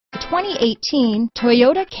2018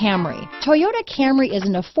 Toyota Camry. Toyota Camry is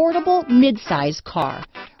an affordable mid-size car.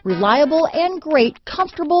 Reliable and great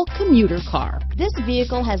comfortable commuter car. This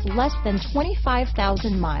vehicle has less than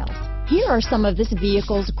 25,000 miles. Here are some of this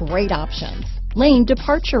vehicle's great options: lane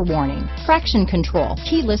departure warning, traction control,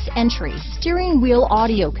 keyless entry, steering wheel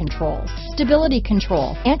audio controls, stability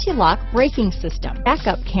control, anti-lock braking system,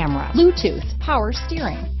 backup camera, Bluetooth, power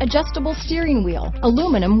steering, adjustable steering wheel,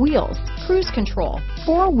 aluminum wheels, cruise control,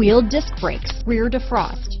 four-wheel disc brakes, rear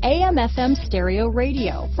defrost, AM/FM stereo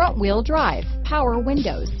radio, front-wheel drive, power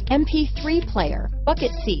windows, MP3 player,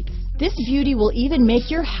 bucket seats. This beauty will even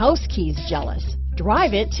make your house keys jealous.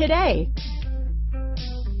 Drive it today.